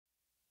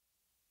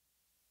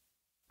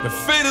The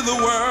fate of the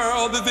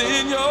world is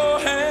in your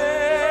hand.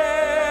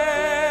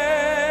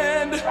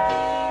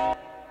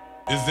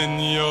 Is in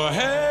your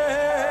hand.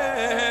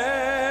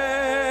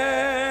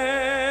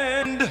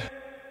 The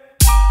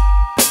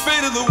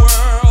fate of the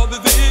world is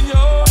in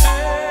your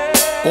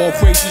hand. All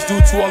praises due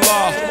to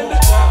Allah.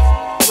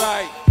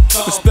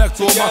 Respect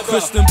to all my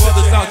Christian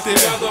brothers out there.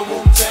 All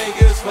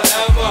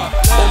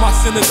my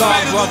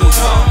synagogue brothers.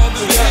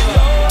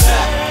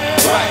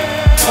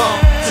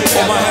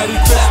 All my Hare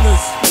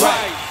Krishnas.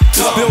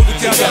 Let's build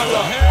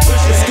together.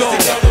 Let's go.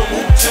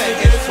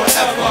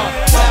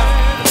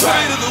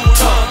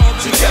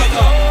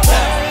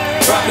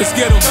 Let's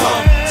get them.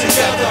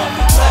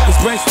 Let's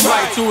bring some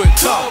light to it.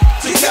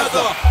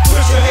 Together,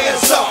 put your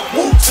hands up.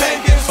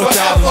 Wu-Tang is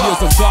forever. 1,000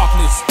 years of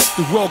darkness,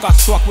 the world got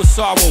struck with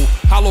sorrow.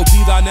 Hallowed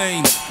be thy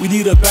name, we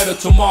need a better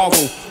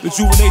tomorrow.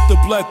 Rejuvenate the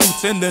blood through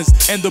tendons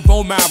and the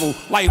bone marrow.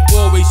 Light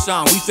always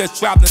shine, we said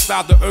trapped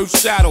inside the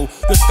earth's shadow.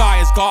 The sky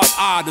is God's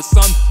eye, the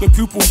sun, the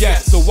pupil,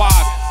 yes. The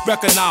wise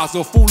recognize,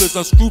 the fool is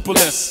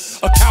unscrupulous.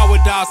 A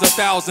coward dies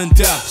 1,000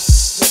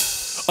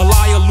 deaths, a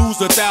liar lose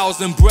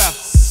 1,000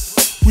 breaths.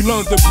 We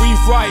learn to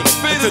breathe right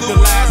until the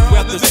last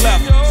breath is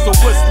left. So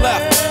what's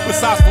left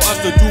besides for us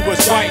to do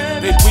what's right?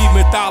 They breathe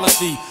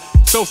mythology,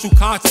 social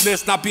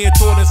consciousness not being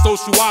taught in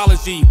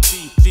sociology,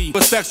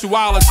 but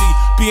sexuality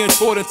being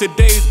taught in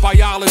today's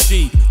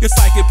biology. Your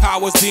psychic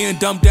powers being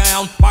dumbed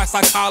down by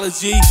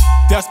psychology.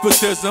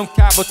 Despotism,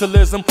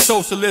 capitalism,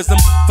 socialism,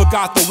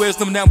 forgot the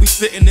wisdom. Now we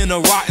sitting in a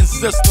rotten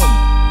system.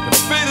 The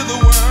fate of the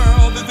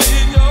world is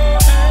in your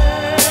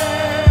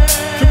hands.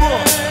 Come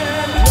on.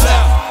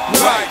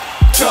 Left, right,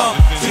 come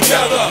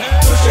together.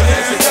 Put your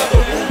hands together.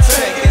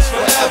 Wu-Tang is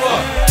forever.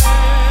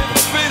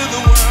 The fate of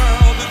the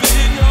world is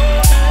in your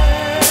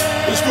hands.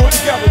 Let's go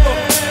together. Go.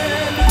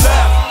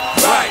 Left,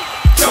 right,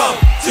 come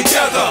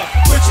together.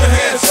 Put your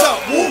hands up.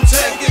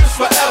 Wu-Tang is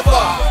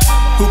forever.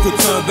 Who could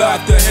turn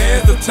back the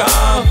hands of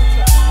time?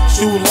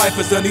 True life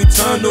is an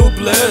eternal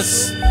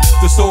bliss.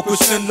 The soul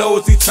Christian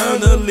knows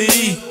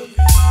eternally,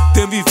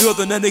 then revealed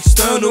in an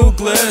external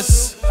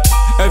bliss.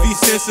 Every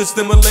sense is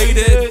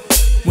stimulated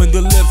when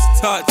the lips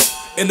touch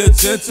in a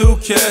gentle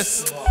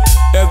kiss.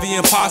 Every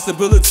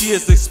impossibility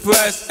is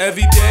expressed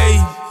every day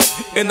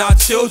in our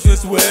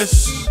children's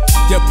wish.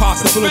 Yet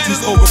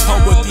possibilities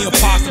overcome what the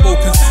impossible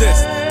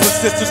consists.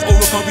 Persistence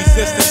overcome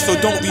resistance, so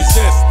don't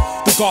resist.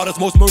 The God is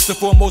most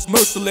merciful and most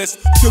merciless.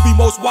 Should be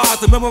most wise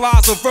to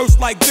memorize a verse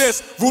like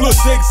this. Ruler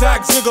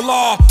zigzag,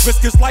 zigzag,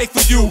 risk his life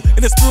for you.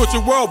 In the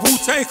spiritual world,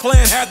 Wu-Tang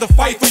Clan had to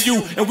fight for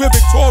you, and we're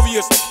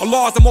victorious.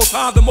 Allah is the most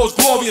high, the most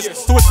glorious.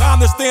 So it's time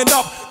to stand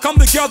up, come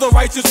together,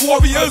 righteous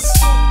warriors.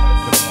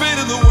 The fate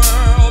of the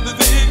world is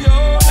in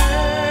your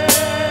hands.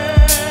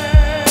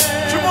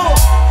 Come on,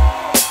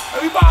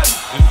 everybody.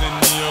 It's in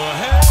your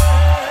hands.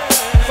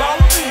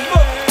 Follow me,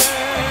 look.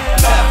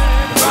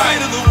 Left,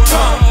 right,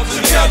 come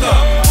together.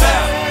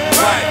 Left,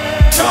 right,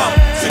 come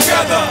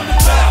together.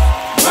 Left,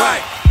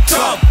 right,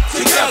 come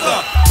together.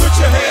 Put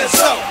your hands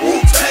up.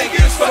 Wu-Tang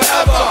is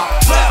forever.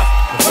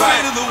 Left,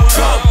 right,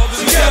 come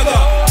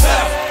together.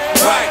 Left,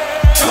 right,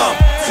 come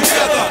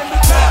together.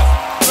 Left,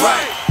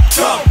 right,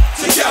 come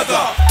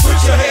together. Put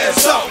your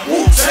hands up.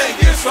 Wu-Tang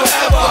is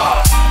forever.